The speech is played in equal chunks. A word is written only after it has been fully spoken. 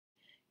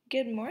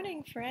Good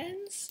morning,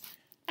 friends.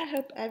 I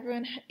hope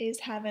everyone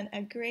is having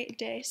a great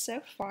day so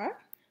far.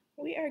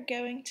 We are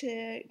going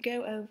to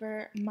go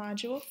over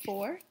Module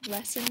 4,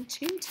 Lesson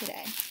 2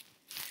 today.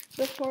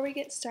 Before we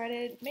get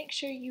started, make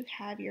sure you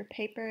have your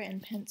paper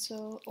and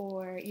pencil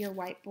or your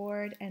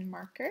whiteboard and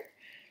marker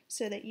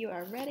so that you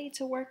are ready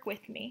to work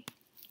with me.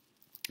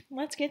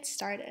 Let's get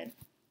started.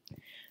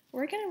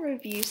 We're going to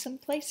review some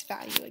place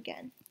value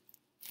again.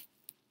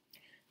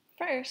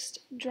 First,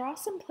 draw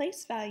some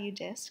place value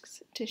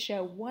discs to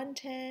show 1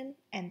 10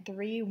 and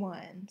 3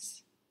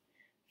 ones.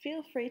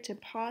 Feel free to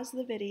pause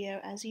the video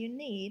as you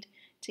need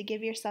to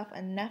give yourself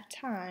enough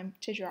time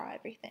to draw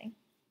everything.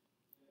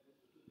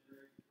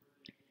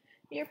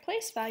 Your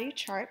place value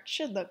chart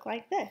should look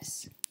like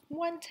this: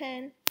 1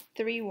 10,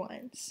 3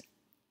 ones.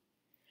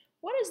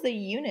 What is the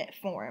unit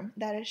form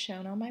that is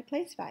shown on my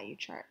place value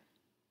chart?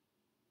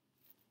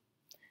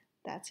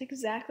 That's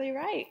exactly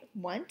right,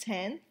 1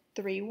 10,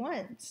 3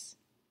 ones.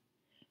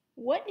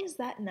 What is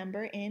that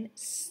number in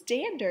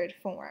standard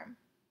form?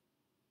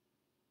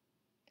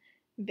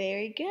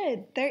 Very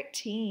good,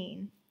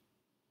 13.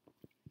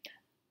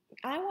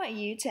 I want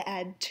you to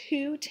add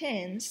 2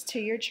 10s to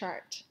your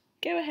chart.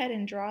 Go ahead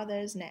and draw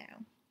those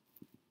now.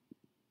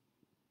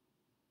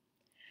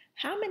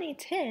 How many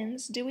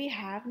 10s do we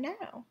have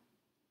now?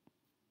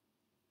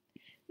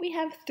 We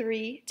have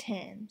 3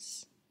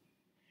 10s.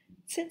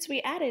 Since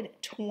we added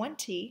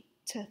 20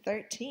 to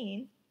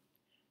 13,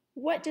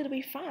 what did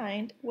we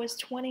find was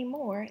 20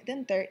 more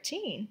than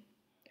 13?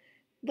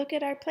 Look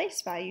at our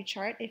place value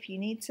chart if you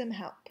need some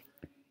help.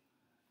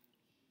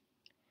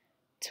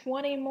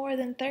 20 more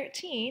than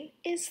 13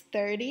 is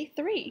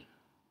 33.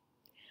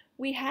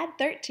 We had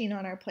 13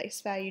 on our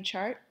place value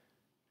chart.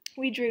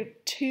 We drew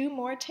 2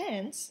 more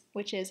 10s,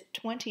 which is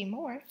 20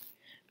 more,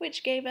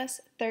 which gave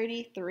us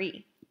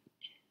 33.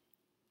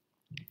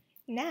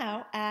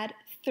 Now add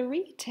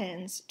 3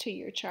 10s to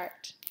your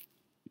chart.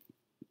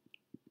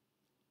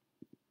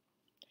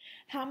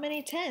 How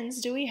many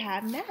 10s do we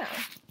have now?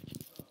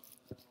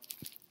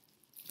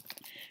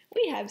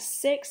 We have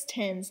 6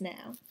 10s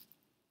now.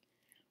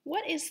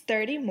 What is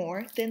 30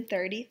 more than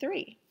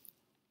 33?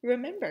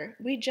 Remember,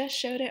 we just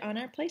showed it on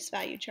our place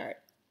value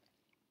chart.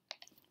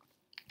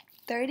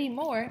 30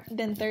 more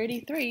than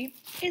 33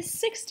 is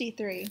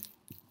 63.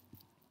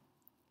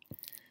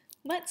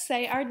 Let's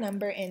say our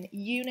number in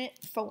unit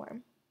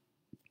form: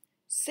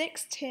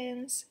 6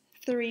 10s,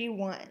 3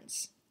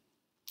 1s.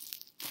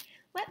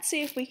 Let's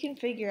see if we can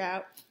figure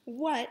out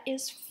what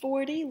is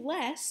 40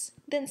 less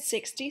than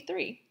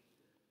 63.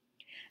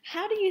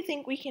 How do you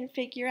think we can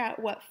figure out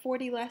what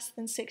 40 less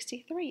than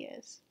 63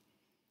 is?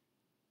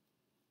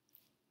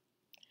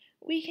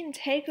 We can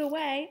take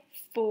away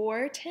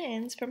 4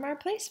 10s from our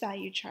place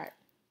value chart.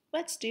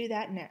 Let's do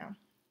that now.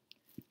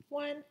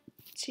 1,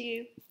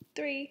 2,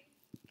 3,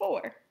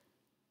 4.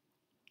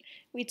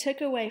 We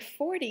took away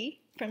 40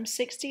 from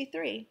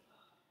 63.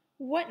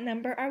 What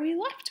number are we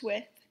left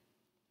with?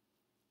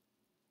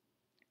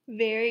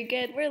 Very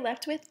good, we're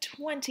left with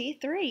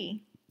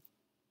 23.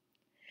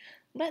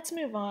 Let's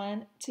move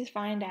on to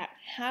find out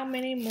how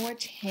many more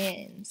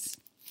 10s.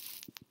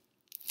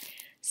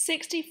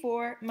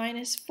 64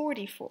 minus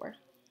 44.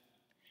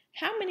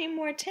 How many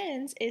more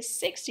 10s is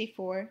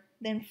 64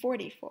 than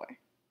 44?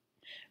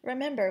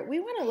 Remember, we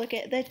want to look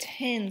at the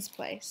tens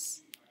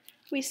place.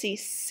 We see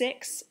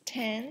 6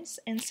 10s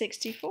in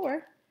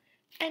 64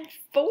 and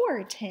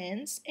 4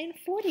 10s in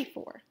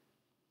 44.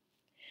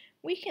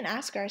 We can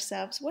ask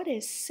ourselves, what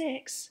is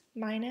 6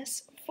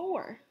 minus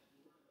 4?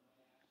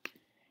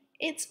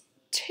 It's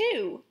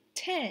 2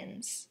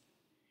 10s.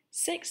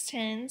 6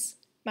 10s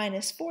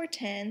minus 4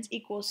 10s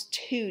equals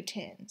 2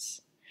 10s.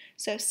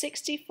 So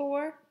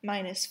 64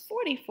 minus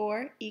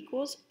 44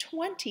 equals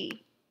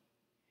 20.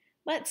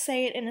 Let's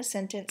say it in a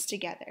sentence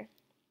together.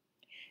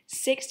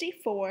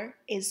 64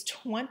 is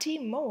 20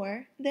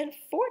 more than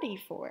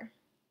 44.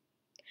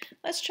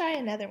 Let's try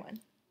another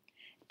one.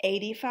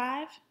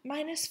 85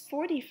 minus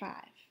 45.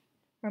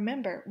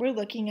 Remember, we're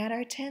looking at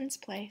our tens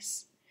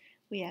place.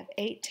 We have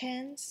 8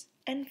 10s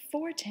and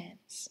 4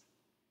 10s.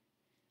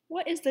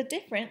 What is the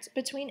difference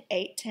between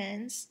 8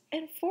 10s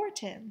and 4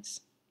 10s?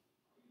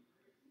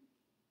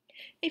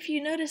 If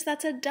you notice,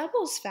 that's a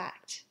doubles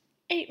fact.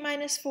 8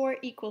 minus 4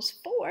 equals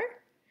 4,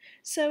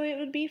 so it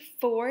would be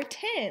 4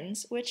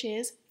 10s, which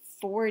is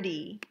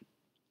 40.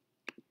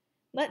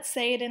 Let's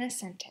say it in a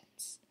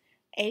sentence.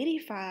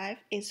 85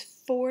 is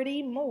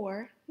 40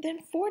 more than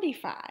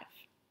 45.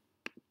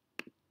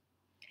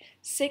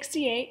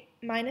 68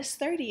 minus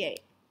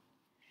 38.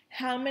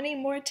 How many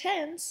more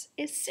 10s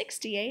is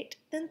 68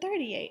 than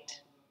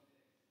 38?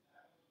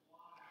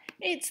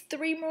 It's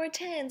 3 more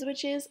 10s,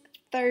 which is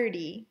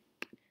 30.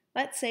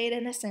 Let's say it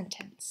in a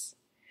sentence.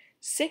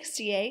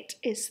 68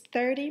 is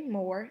 30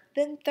 more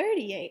than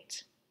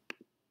 38.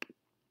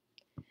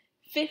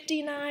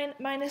 59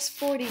 minus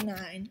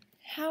 49.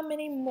 How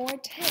many more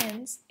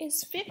 10s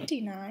is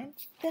 59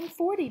 than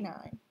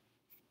 49?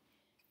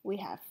 We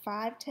have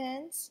 5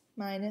 10s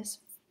minus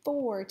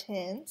 4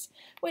 10s,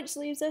 which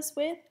leaves us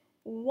with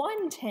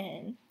 1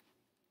 10.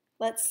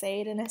 Let's say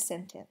it in a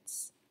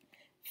sentence.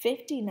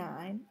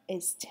 59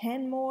 is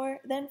 10 more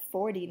than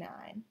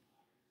 49.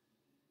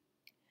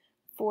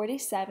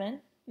 47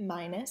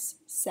 minus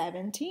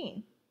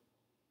 17.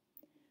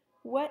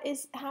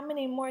 How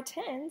many more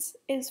tens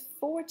is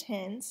 4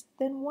 tens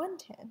than 1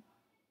 10?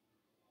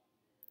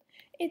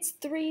 It's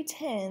 3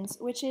 tens,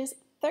 which is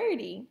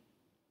 30.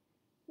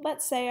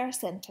 Let's say our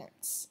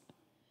sentence.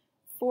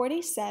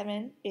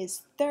 47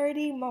 is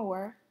 30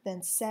 more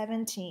than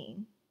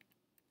 17.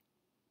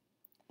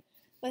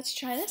 Let's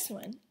try this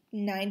one.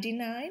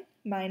 99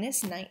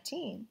 minus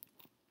 19.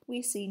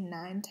 We see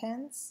 9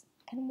 tens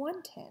and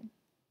 1 10.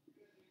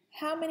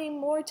 How many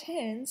more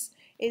tens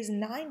is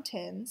 9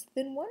 tens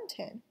than 1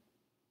 10?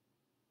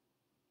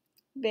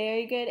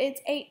 Very good,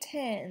 it's 8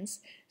 tens.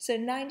 So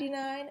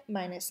 99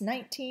 minus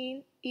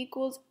 19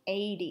 equals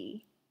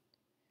 80.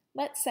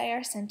 Let's say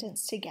our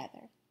sentence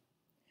together.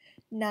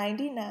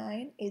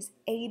 99 is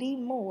 80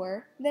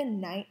 more than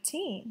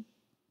 19.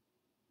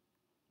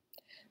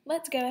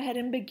 Let's go ahead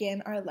and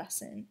begin our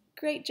lesson.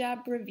 Great job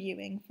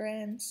reviewing,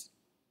 friends.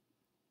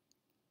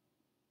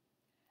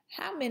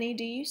 How many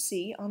do you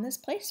see on this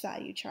place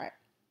value chart?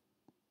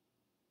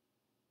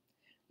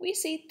 We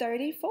see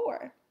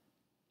 34.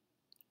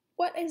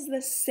 What is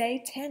the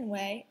say 10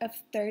 way of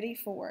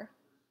 34?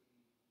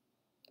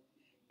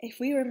 If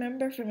we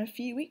remember from a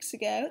few weeks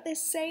ago, the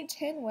say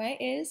 10 way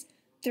is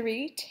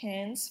 3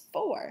 tens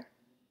 4.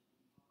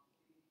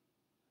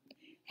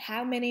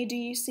 How many do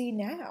you see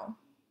now?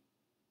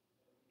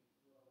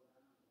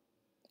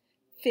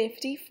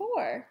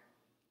 54.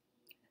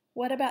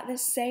 What about the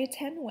say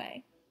 10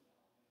 way?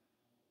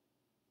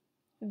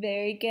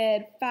 Very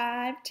good,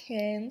 5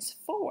 tens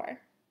 4.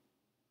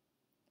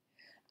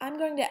 I'm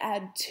going to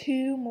add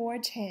 2 more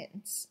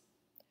tens.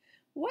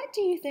 What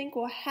do you think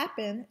will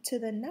happen to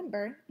the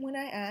number when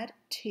I add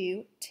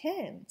 2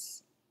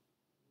 tens?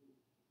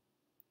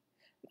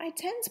 My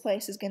tens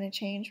place is going to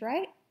change,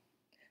 right?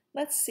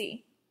 Let's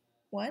see.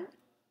 1,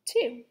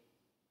 2.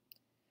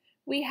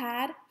 We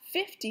had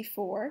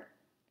 54,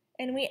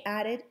 and we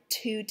added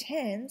 2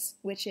 tens,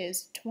 which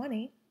is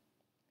 20.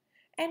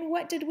 And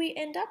what did we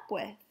end up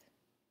with?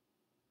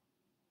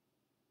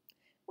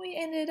 We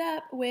ended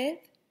up with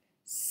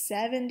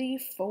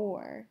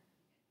 74.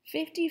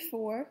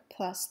 54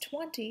 plus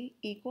 20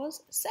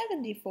 equals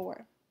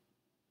 74.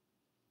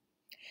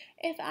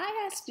 If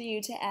I asked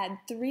you to add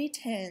 3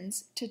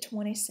 tens to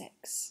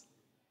 26,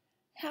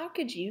 how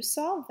could you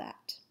solve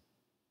that?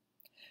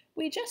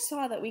 We just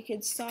saw that we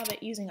could solve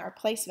it using our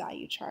place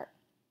value chart.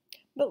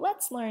 But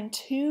let's learn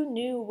 2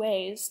 new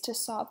ways to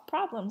solve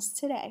problems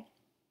today.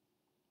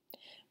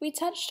 We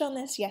touched on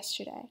this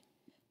yesterday,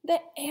 the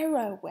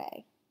arrow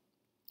way.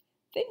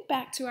 Think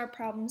back to our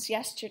problems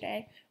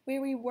yesterday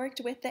where we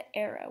worked with the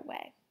arrow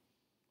way.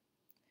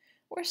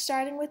 We're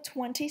starting with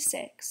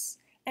 26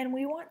 and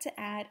we want to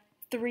add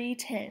 3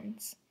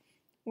 tens.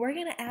 We're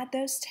going to add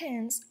those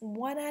tens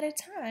one at a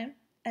time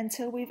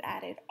until we've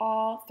added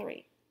all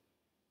 3.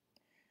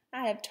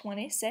 I have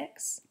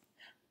 26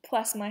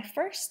 plus my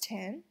first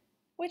 10,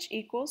 which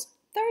equals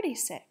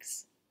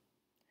 36.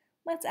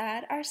 Let's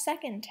add our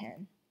second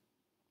 10.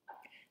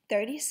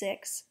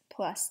 36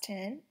 plus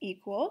 10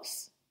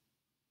 equals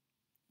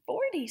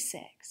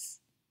 46.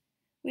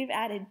 We've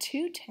added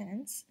 2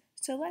 tens,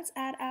 so let's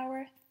add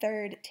our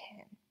third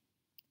 10.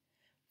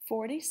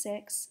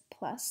 46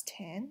 plus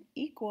 10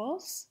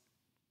 equals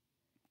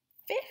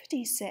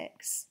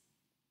 56.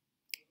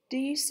 Do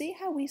you see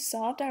how we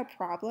solved our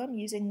problem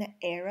using the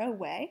arrow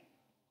way?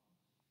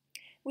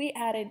 We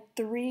added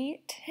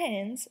 3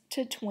 tens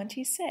to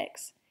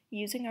 26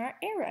 using our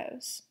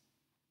arrows.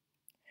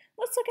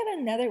 Let's look at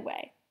another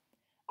way,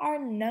 our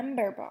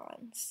number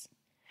bonds.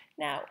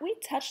 Now, we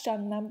touched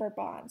on number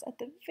bonds at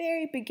the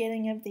very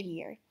beginning of the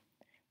year.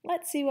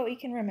 Let's see what we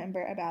can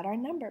remember about our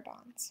number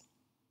bonds.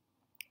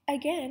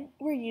 Again,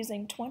 we're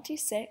using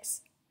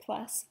 26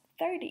 plus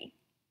 30.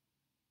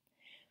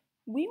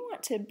 We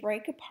want to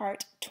break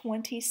apart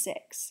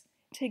 26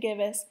 to give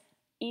us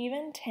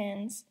even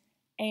tens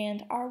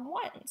and our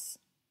ones.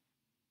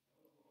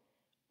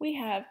 We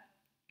have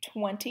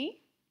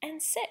 20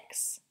 and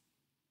 6.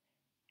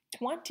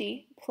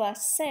 20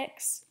 plus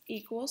 6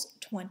 equals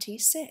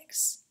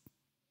 26.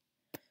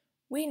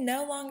 We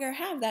no longer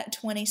have that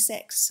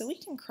 26, so we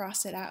can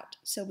cross it out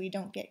so we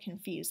don't get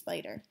confused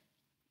later.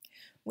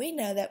 We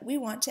know that we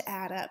want to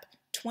add up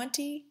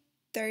 20,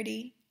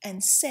 30,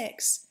 and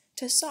 6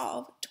 to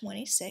solve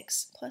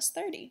 26 plus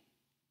 30.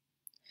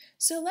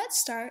 So let's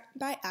start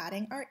by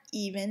adding our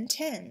even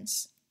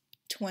tens,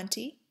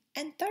 20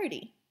 and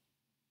 30.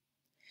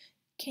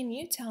 Can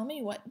you tell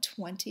me what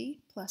 20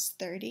 plus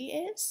 30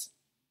 is?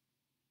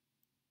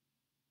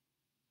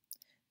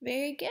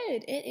 Very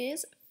good, it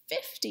is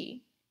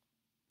 50.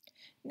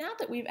 Now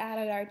that we've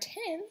added our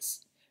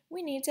tens,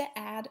 we need to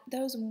add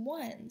those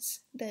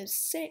ones, those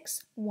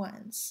 6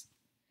 ones.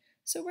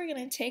 So we're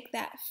going to take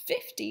that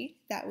 50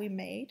 that we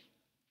made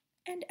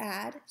and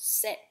add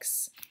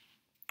 6.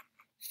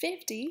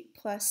 50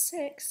 plus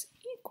 6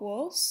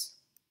 equals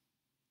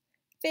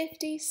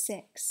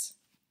 56.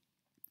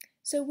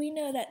 So we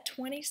know that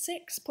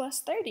 26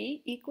 plus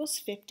 30 equals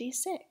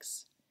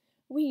 56.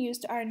 We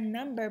used our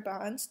number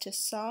bonds to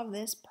solve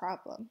this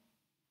problem.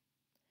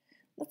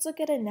 Let's look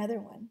at another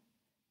one.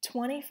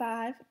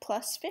 25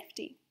 plus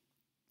 50.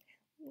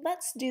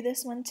 Let's do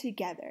this one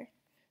together.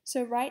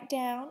 So write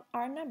down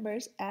our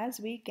numbers as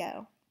we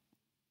go.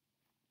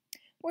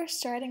 We're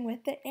starting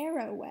with the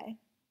arrow way.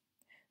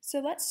 So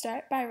let's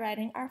start by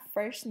writing our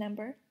first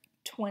number,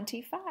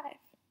 25.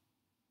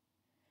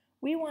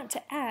 We want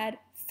to add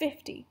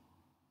 50.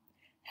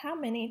 How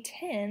many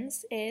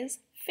tens is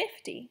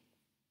 50?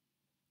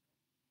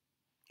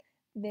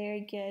 Very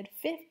good.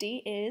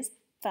 50 is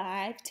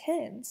 5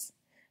 tens.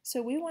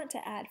 So we want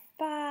to add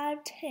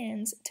 5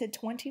 tens to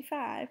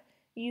 25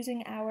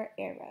 using our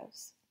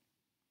arrows.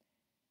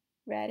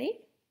 Ready?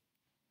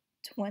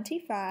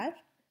 25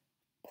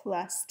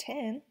 plus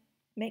 10.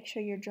 Make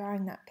sure you're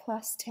drawing that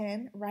plus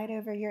 10 right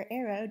over your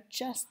arrow,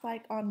 just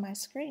like on my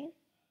screen.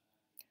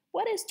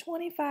 What is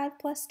 25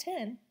 plus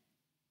 10?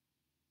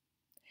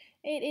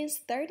 It is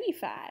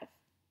 35.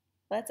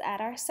 Let's add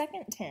our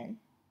second 10.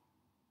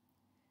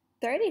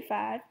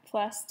 35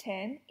 plus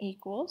 10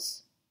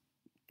 equals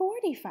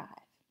 45.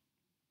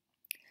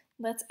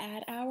 Let's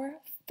add our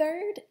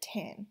third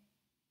 10.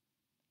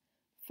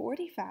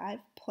 45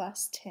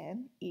 plus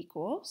 10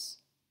 equals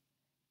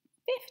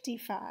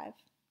 55.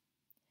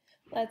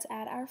 Let's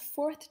add our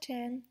fourth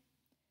 10.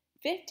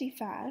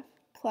 55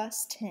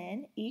 plus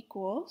 10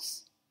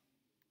 equals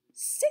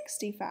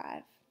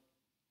 65.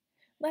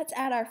 Let's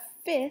add our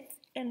fifth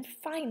and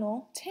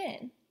final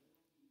 10.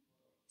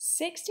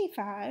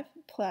 65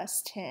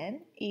 plus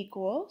 10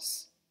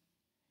 equals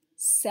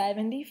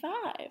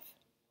 75.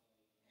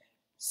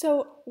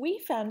 So we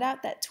found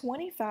out that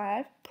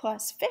 25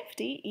 plus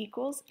 50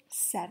 equals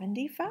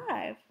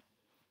 75.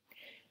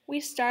 We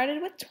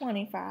started with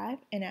 25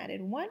 and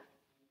added 1,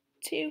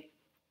 2,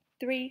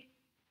 3,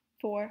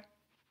 4,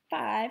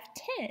 5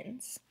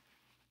 tens.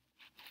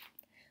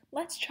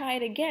 Let's try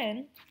it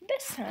again,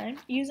 this time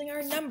using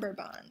our number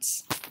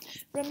bonds.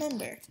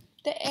 Remember,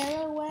 the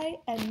arrow way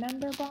and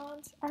number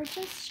bonds are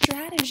just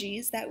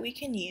strategies that we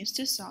can use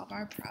to solve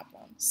our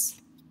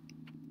problems.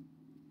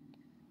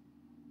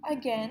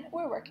 Again,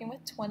 we're working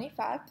with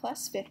 25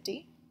 plus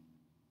 50.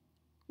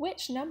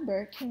 Which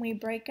number can we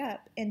break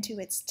up into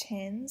its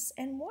tens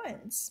and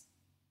ones?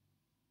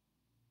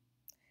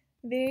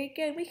 Very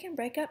good, we can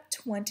break up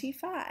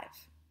 25.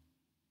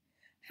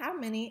 How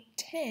many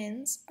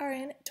tens are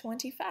in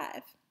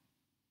 25?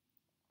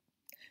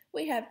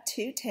 We have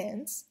 2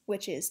 tens,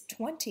 which is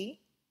 20,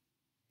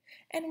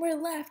 and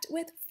we're left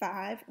with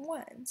 5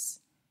 ones.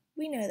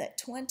 We know that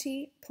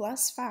 20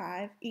 plus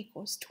 5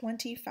 equals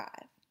 25.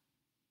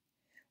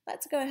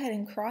 Let's go ahead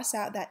and cross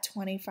out that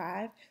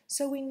 25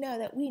 so we know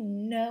that we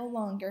no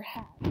longer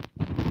have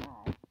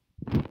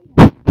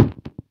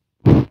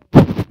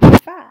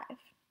 5.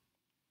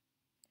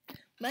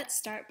 Let's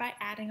start by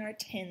adding our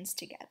tens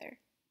together.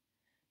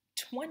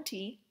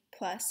 20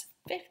 plus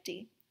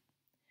 50.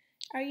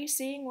 Are you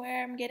seeing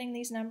where I'm getting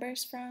these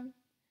numbers from?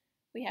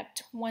 We have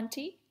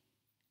 20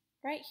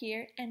 right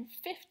here and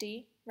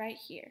 50 right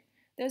here.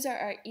 Those are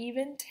our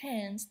even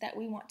tens that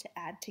we want to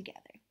add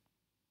together.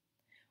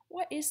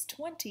 What is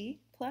 20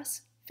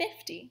 plus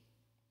 50?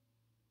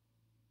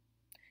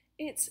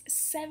 It's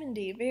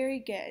 70. Very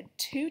good.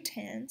 2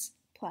 tens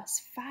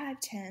plus 5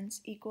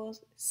 tens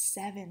equals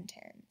 7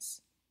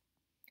 tens.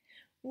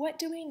 What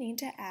do we need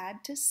to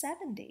add to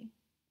 70?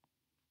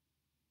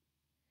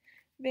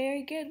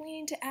 Very good. We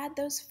need to add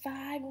those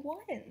 5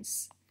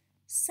 ones.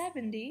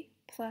 70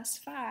 plus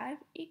 5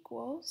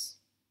 equals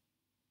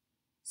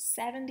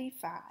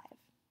 75.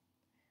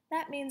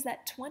 That means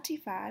that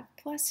 25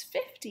 plus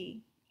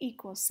 50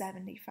 equals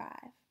 75.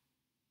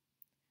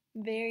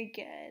 Very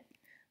good.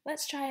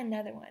 Let's try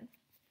another one.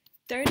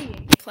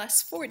 38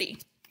 plus 40.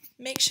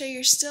 Make sure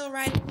you're still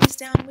writing these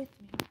down with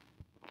me.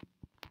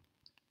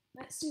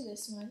 Let's do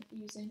this one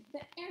using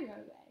the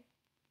arrow way.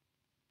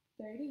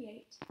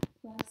 38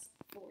 plus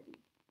 40.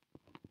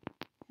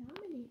 How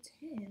many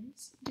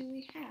tens do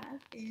we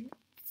have in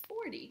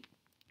 40?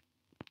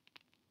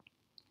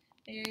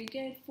 Very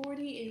good.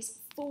 40 is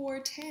 4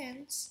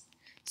 tens.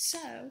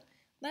 So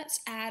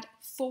let's add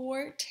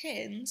 4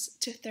 tens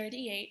to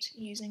 38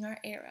 using our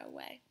arrow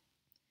way.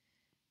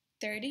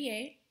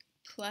 38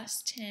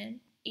 plus 10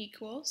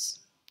 equals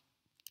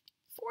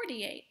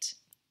 48.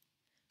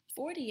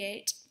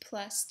 48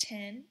 plus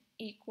 10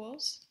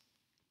 equals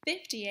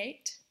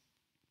 58.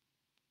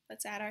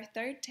 Let's add our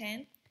third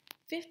 10.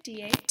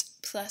 58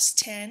 plus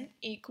 10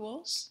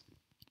 equals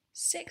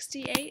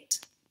 68.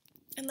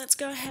 And let's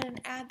go ahead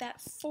and add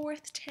that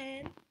fourth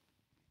 10.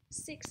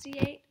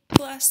 68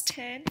 plus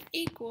 10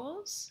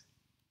 equals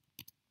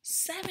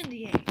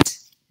 78.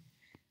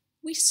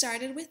 We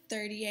started with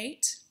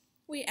 38.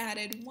 We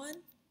added 1,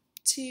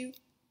 2,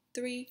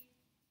 3,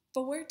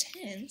 4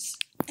 tens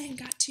and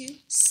got to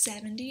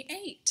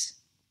 78.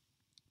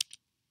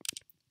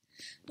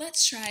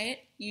 Let's try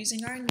it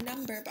using our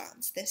number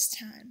bonds this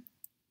time.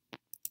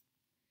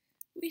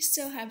 We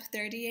still have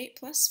 38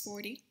 plus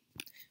 40.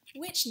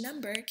 Which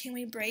number can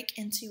we break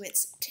into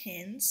its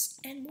tens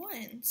and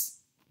ones?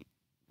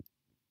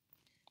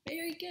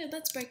 Very good.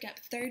 Let's break up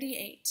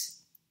 38.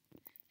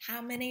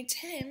 How many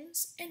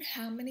tens and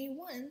how many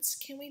ones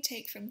can we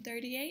take from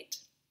 38?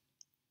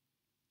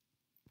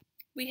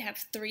 We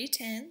have 3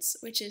 tens,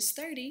 which is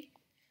 30,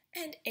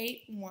 and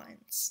 8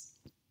 ones.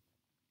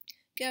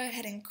 Go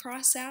ahead and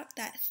cross out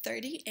that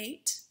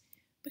 38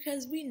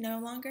 because we no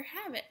longer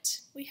have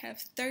it. We have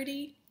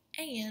 30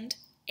 and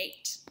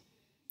 8.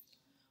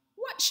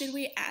 What should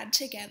we add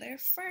together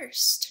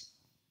first?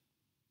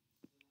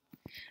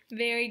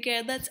 Very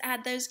good. Let's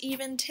add those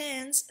even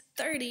tens.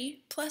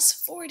 30 plus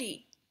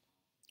 40.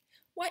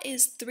 What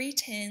is 3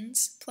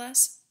 tens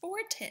plus 4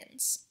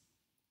 tens?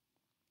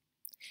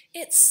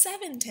 It's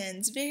 7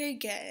 tens. Very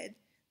good.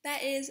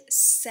 That is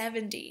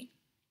 70.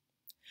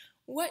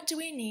 What do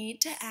we need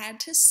to add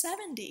to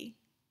 70?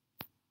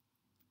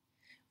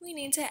 We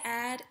need to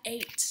add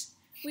 8.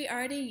 We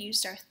already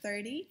used our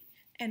 30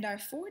 and our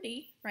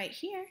 40 right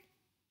here,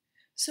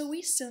 so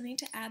we still need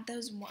to add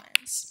those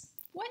ones.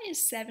 What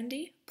is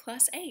 70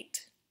 plus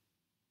 8?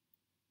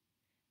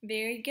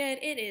 Very good.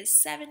 It is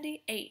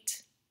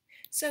 78.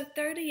 So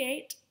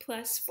 38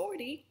 plus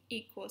 40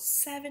 equals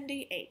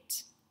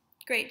 78.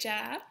 Great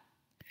job.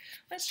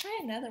 Let's try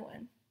another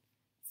one.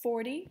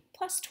 40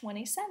 plus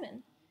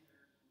 27.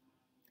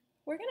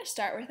 We're going to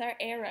start with our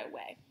arrow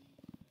way.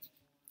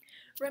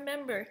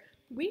 Remember,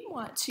 we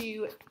want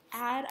to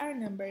add our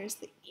numbers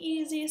the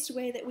easiest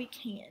way that we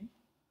can.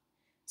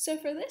 So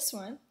for this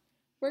one,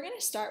 we're going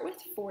to start with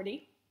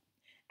 40,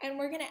 and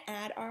we're going to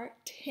add our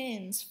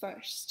tens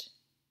first.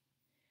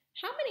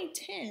 How many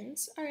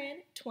tens are in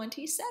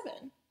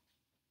 27?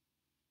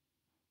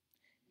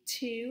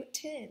 2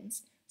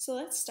 tens. So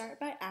let's start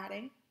by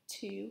adding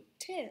 2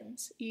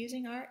 tens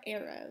using our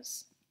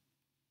arrows.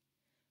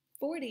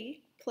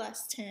 40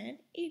 plus 10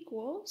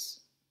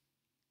 equals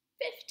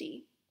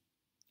 50.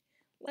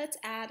 Let's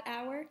add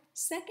our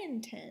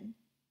second 10.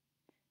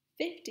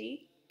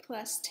 50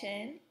 plus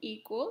 10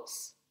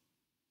 equals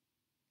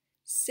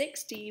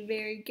 60.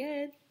 Very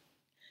good.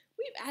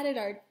 We've added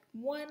our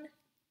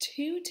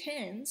 2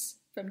 tens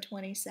from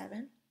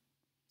 27.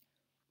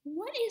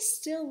 What is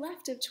still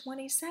left of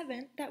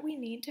 27 that we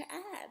need to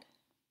add?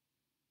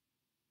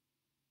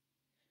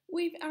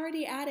 We've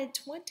already added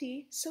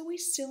 20, so we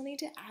still need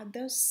to add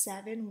those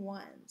 7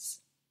 ones.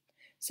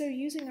 So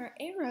using our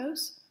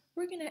arrows,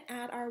 we're going to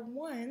add our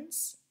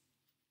ones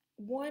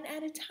one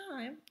at a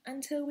time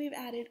until we've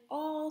added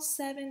all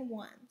 7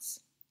 ones.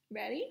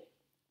 Ready?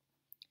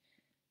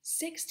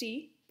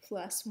 60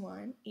 plus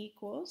 1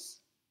 equals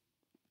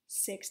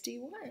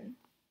 61.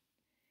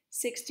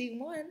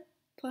 61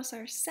 plus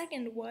our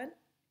second one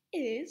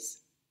is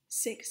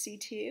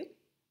 62.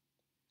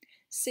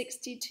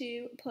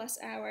 62 plus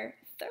our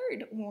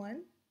third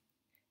one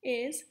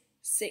is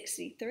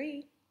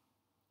 63.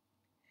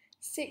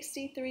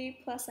 63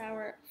 plus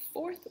our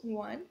fourth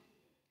one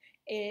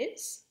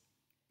is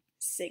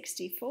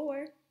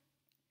 64.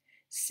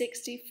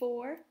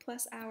 64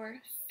 plus our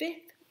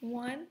fifth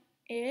one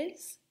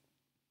is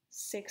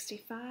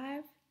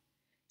 65.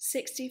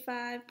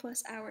 65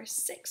 plus our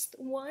sixth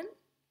one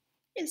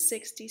is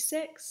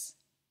 66.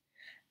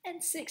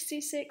 And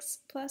 66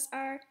 plus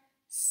our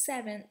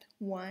seventh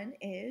one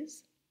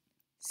is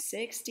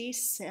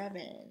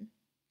 67.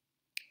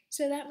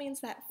 So that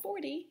means that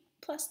 40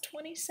 plus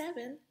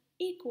 27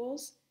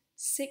 equals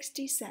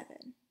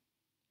 67.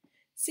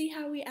 See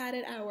how we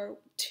added our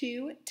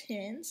 2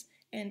 tens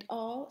and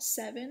all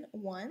 7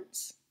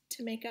 ones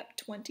to make up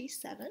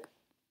 27?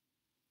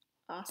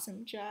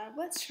 Awesome job.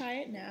 Let's try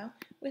it now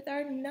with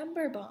our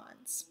number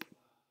bonds.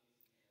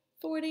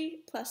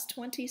 40 plus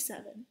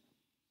 27.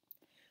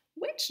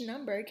 Which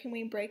number can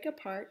we break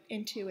apart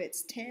into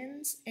its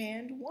tens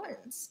and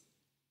ones?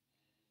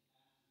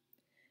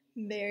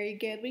 Very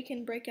good. We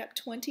can break up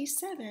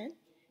 27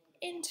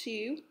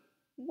 into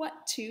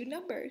what 2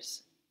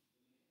 numbers?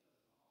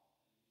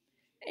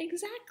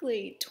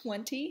 Exactly,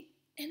 20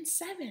 and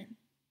 7.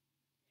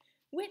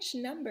 Which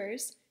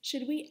numbers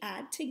should we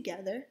add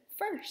together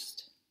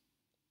first?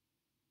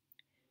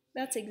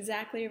 That's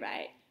exactly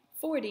right.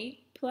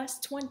 40 plus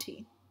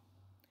 20.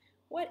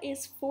 What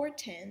is 4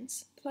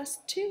 tens plus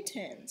 2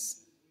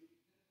 tens?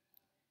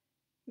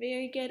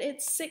 Very good.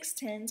 It's 6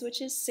 tens,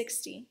 which is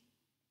 60.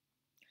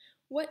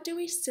 What do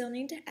we still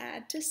need to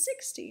add to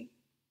 60?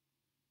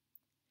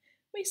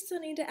 We still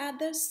need to add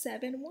those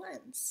 7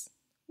 ones.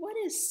 What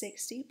is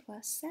 60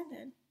 plus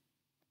 7?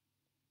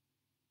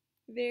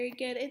 Very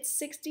good. It's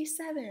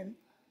 67.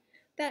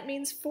 That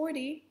means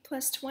 40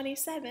 plus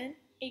 27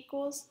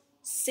 equals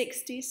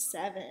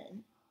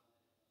 67.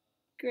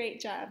 Great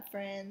job,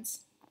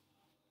 friends.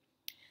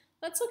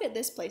 Let's look at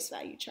this place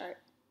value chart.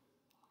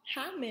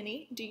 How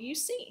many do you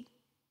see?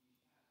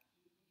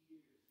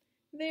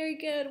 Very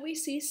good. We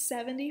see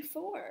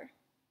 74.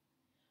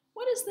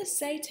 What does this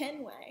say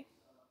 10 way?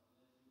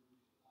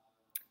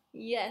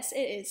 Yes,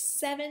 it is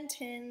 7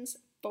 tens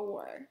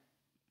 4.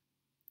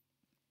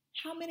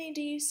 How many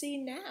do you see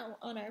now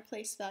on our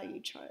place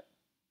value chart?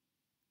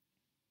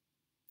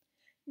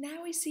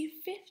 Now we see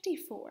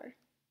 54.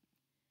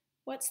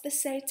 What's the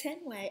say 10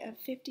 way of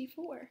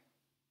 54?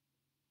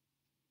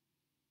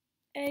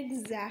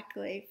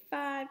 Exactly,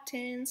 5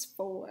 tens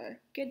 4.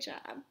 Good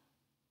job.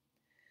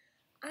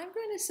 I'm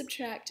going to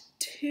subtract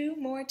 2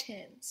 more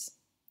tens.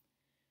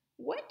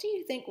 What do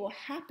you think will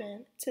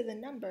happen to the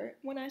number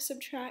when I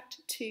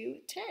subtract 2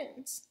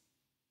 tens?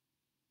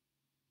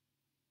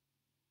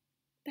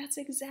 That's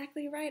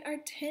exactly right. Our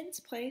tens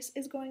place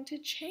is going to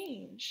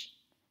change.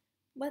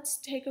 Let's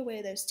take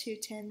away those 2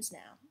 tens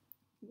now.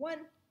 1,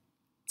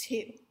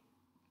 2.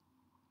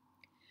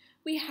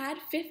 We had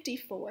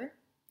 54,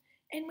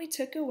 and we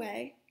took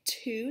away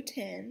 2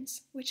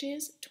 tens, which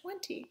is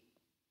 20.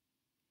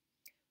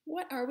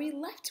 What are we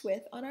left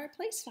with on our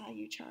place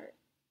value chart?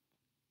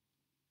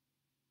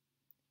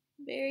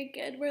 Very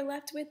good. We're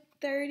left with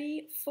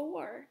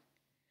 34.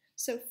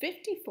 So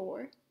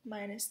 54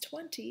 minus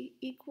 20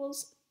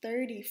 equals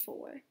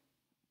 34.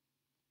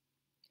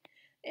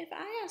 If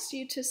I asked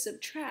you to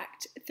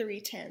subtract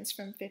 3 tens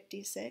from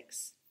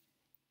 56,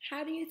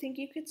 how do you think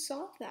you could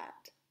solve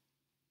that?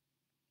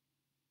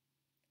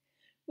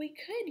 We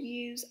could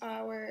use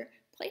our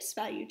place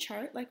value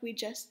chart like we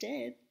just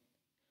did,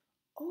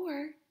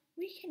 or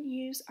we can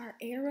use our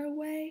arrow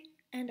way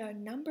and our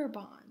number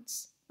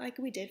bonds like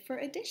we did for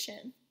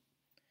addition.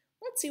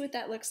 Let's see what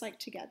that looks like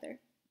together.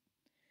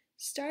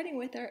 Starting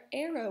with our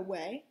arrow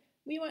way,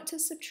 we want to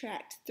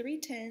subtract 3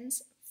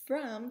 tens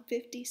from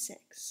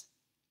 56.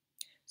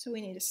 So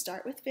we need to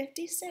start with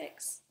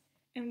 56,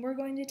 and we're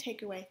going to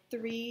take away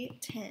 3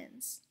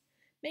 tens.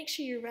 Make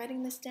sure you're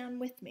writing this down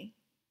with me.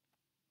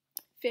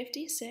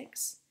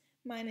 56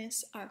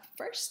 minus our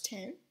first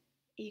 10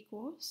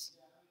 equals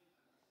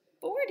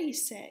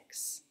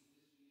 46.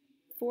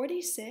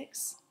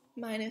 46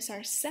 minus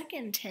our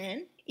second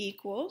 10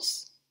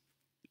 equals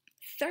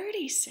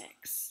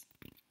 36.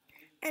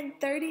 And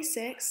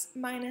 36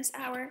 minus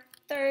our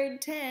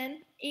third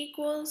 10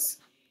 equals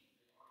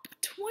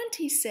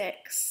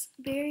 26.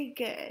 Very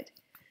good.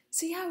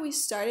 See how we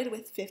started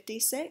with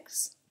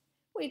 56?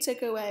 We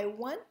took away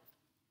 1,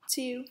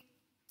 2,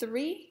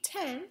 3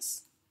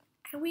 tens,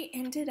 and we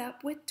ended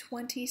up with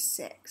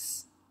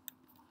 26.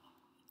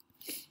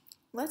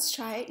 Let's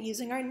try it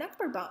using our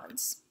number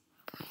bonds.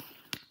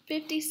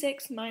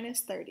 56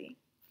 minus 30.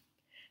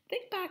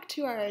 Think back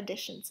to our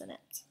addition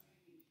sentence.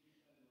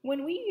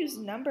 When we use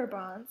number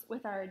bonds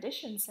with our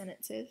addition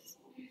sentences,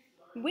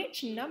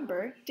 which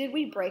number did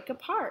we break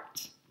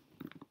apart?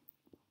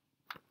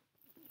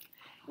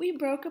 We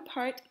broke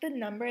apart the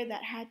number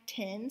that had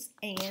tens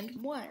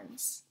and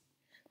ones.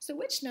 So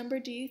which number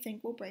do you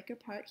think will break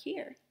apart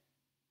here?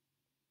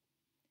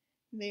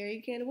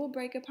 Very good, we'll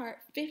break apart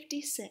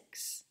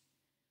 56.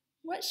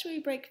 What should we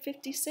break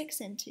 56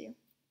 into?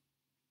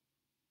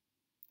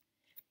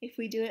 If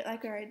we do it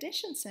like our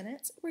addition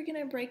sentence, we're going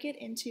to break it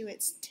into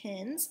its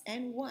tens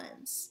and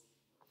ones.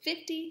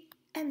 50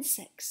 and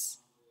 6.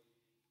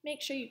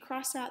 Make sure you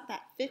cross out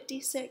that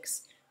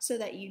 56 so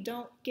that you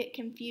don't get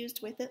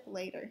confused with it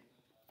later.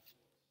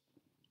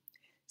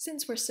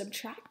 Since we're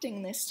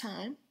subtracting this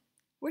time,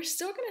 we're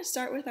still going to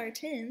start with our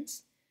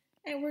tens,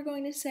 and we're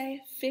going to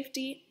say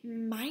 50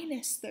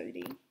 minus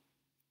 30.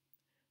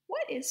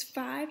 What is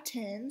 5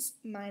 tens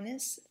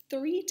minus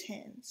 3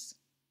 tens?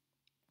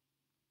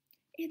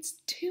 It's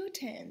 2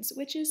 tens,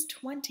 which is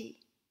 20.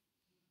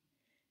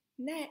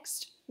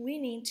 Next, we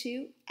need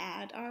to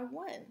add our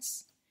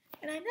ones.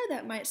 And I know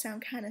that might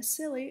sound kind of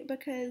silly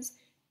because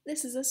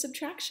this is a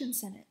subtraction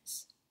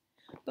sentence.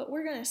 But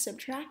we're going to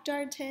subtract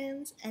our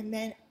tens and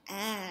then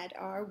add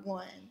our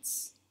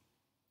ones.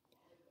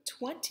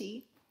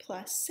 20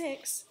 plus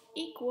 6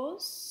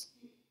 equals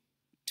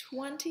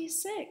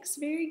 26.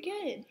 Very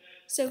good.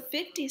 So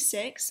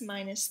 56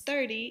 minus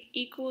 30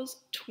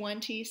 equals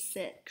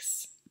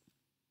 26.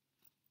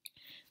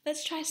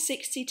 Let's try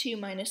 62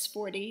 minus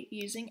 40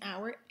 using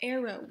our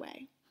arrow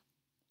way.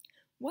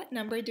 What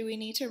number do we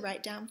need to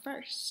write down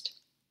first?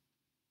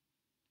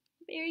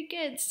 Very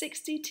good,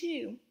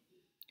 62.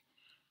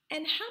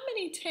 And how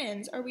many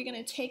tens are we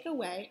going to take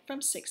away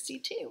from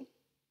 62?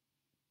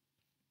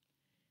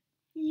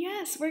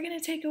 Yes, we're going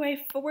to take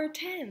away 4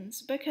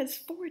 tens because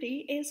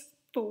 40 is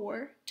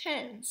 4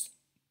 tens.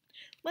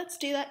 Let's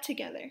do that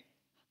together.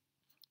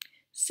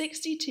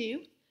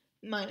 62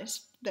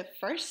 minus the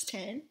first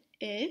 10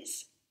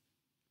 is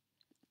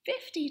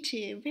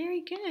 52.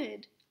 Very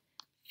good.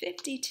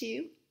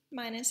 52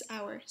 minus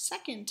our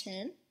second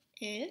 10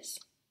 is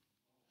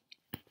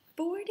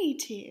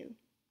 42.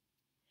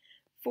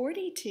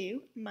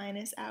 42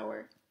 minus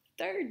our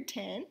third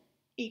 10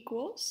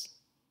 equals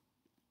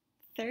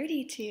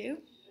 32.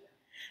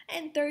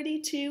 And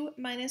 32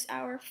 minus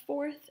our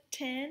fourth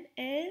 10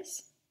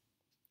 is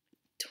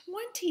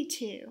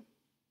 22.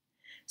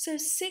 So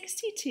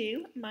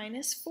 62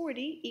 minus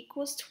 40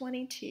 equals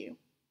 22.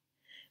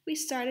 We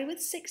started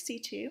with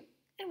 62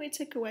 and we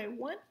took away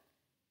 1,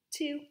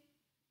 2,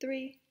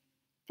 3,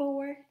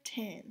 4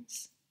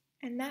 tens.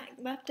 And that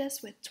left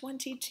us with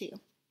 22.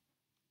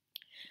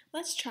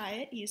 Let's try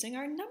it using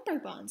our number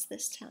bonds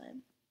this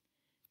time.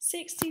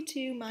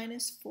 62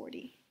 minus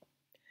 40.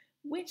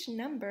 Which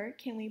number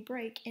can we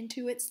break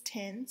into its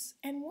tens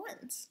and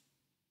ones?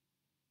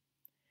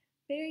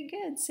 Very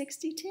good,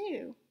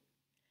 62.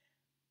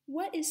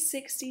 What is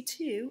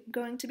 62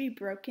 going to be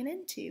broken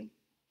into?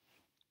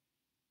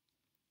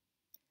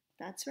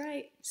 That's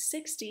right,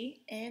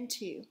 60 and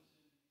 2.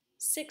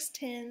 6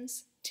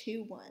 tens,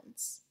 2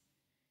 ones.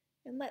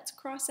 And let's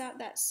cross out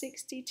that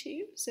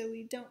 62 so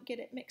we don't get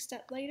it mixed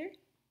up later.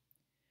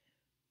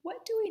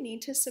 What do we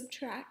need to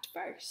subtract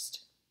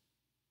first?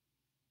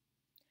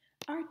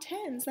 Our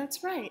tens,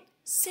 that's right,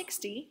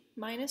 60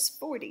 minus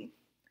 40.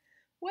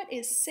 What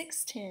is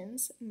 6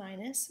 tens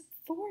minus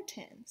 4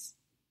 tens?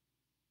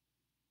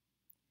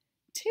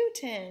 2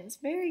 tens,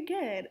 very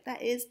good,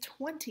 that is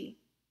 20.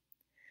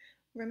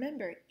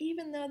 Remember,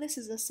 even though this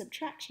is a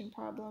subtraction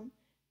problem,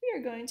 we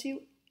are going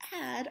to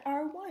add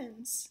our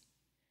ones.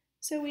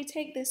 So we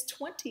take this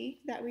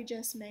 20 that we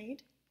just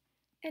made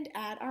and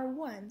add our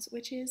ones,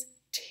 which is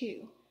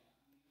 2.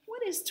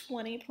 What is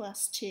 20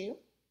 plus 2?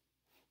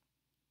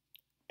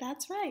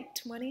 That's right,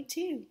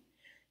 22.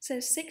 So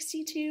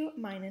 62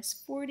 minus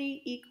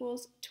 40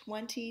 equals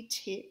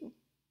 22.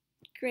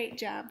 Great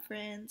job,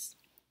 friends.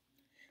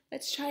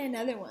 Let's try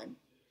another one.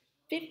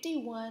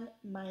 51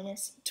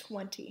 minus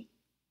 20.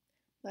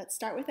 Let's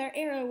start with our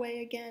arrow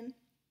way again.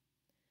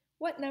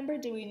 What number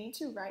do we need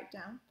to write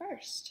down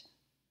first?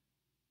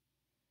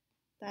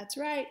 That's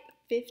right,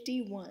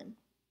 51.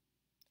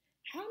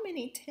 How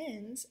many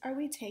tens are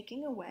we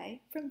taking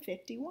away from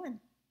 51?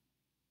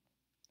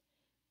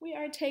 We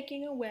are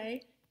taking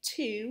away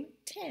 2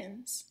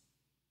 tens.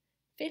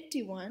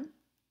 51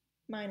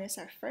 minus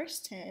our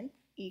first 10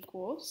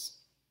 equals,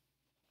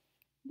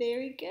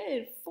 very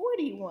good,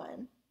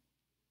 41.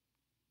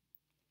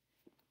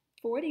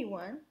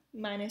 41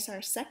 minus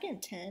our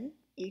second 10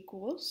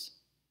 equals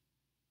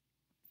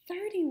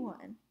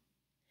 31.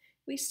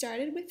 We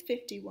started with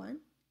 51,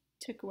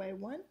 took away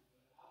 1,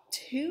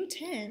 2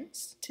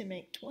 tens to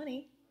make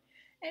 20,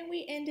 and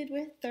we ended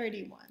with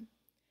 31.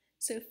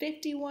 So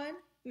 51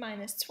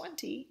 minus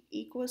 20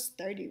 equals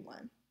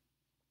 31.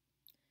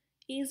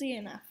 Easy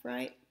enough,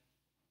 right?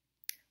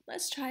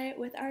 Let's try it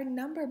with our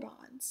number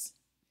bonds.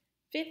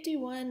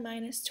 51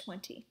 minus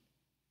 20.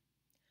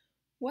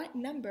 What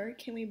number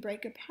can we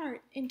break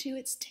apart into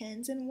its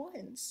tens and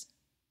ones?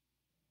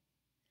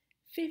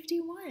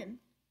 51.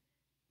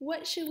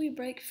 What should we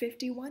break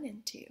 51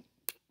 into?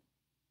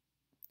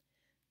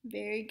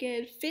 Very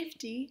good,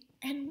 50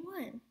 and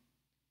 1.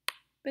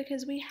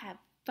 Because we have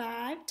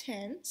 5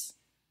 tens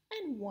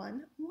and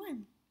 1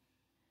 1.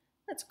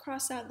 Let's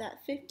cross out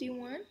that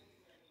 51.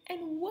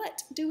 And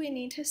what do we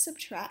need to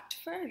subtract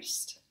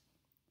first?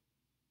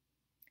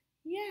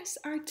 Yes,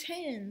 our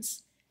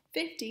tens.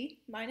 50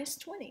 minus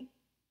 20.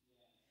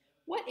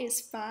 What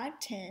is 5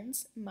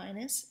 tens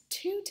minus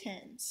 2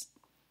 tens?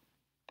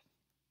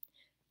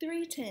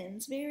 3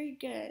 tens, very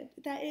good.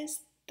 That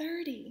is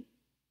 30.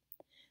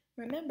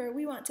 Remember,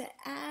 we want to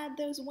add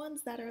those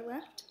ones that are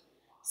left.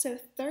 So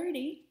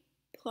 30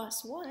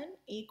 plus 1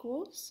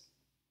 equals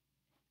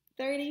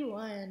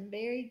 31.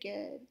 Very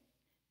good.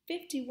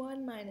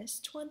 51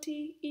 minus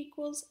 20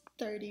 equals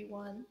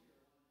 31.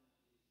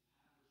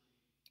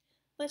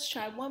 Let's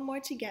try one more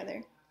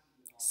together.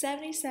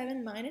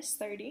 77 minus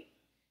 30,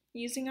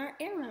 using our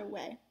arrow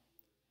way.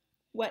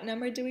 What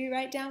number do we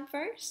write down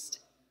first?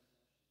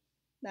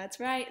 That's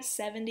right,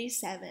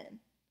 77.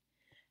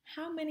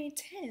 How many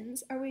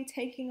tens are we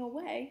taking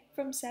away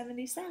from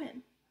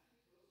 77?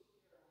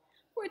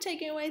 We're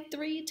taking away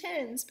 3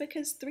 tens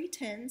because 3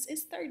 tens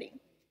is 30.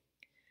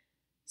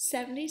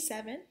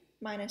 77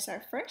 minus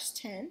our first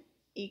 10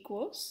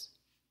 equals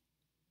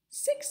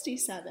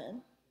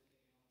 67.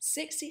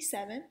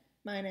 67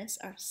 minus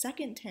our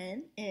second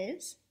 10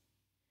 is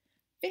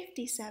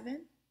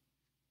 57.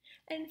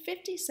 And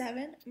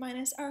 57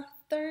 minus our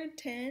third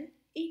 10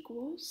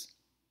 equals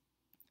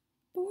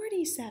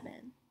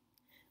 47.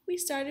 We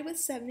started with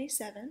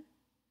 77,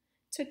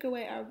 took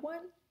away our 1,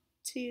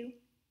 2,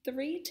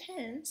 3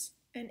 tens,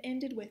 and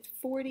ended with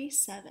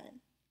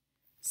 47.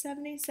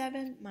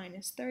 77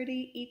 minus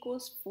 30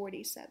 equals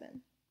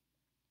 47.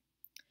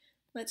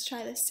 Let's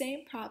try the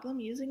same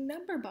problem using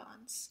number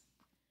bonds.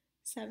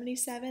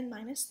 77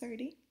 minus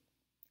 30.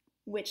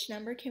 Which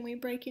number can we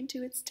break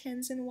into its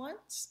tens and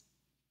ones?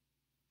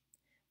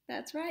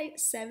 That's right,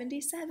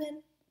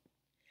 77.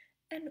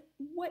 And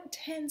what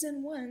tens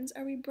and ones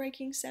are we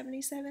breaking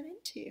 77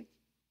 into?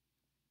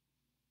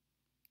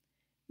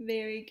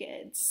 Very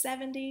good,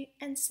 70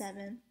 and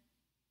 7.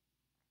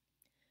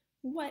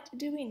 What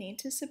do we need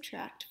to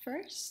subtract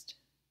first?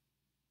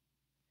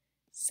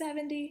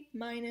 70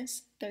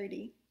 minus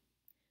 30.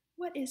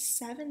 What is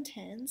 7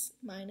 tens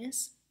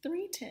minus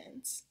 3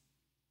 tens?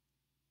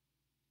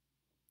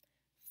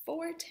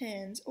 4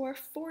 tens or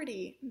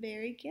 40.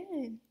 Very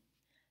good.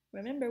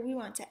 Remember, we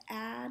want to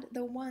add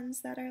the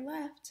ones that are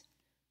left.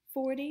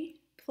 40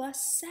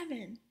 plus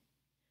 7.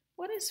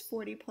 What is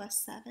 40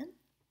 plus 7?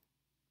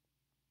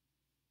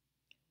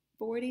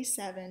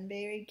 47.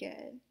 Very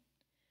good.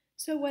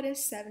 So what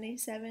is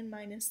 77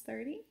 minus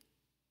 30?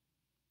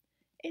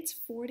 It's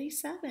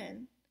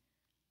 47.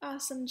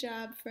 Awesome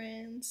job,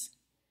 friends!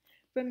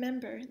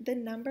 Remember, the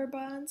number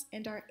bonds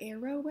and our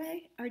arrow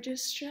way are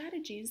just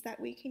strategies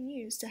that we can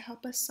use to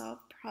help us solve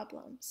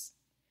problems.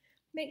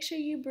 Make sure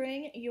you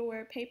bring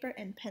your paper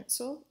and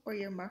pencil or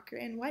your marker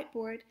and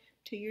whiteboard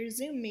to your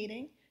Zoom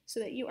meeting so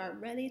that you are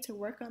ready to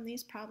work on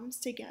these problems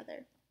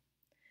together.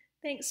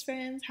 Thanks,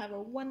 friends. Have a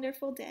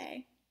wonderful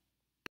day.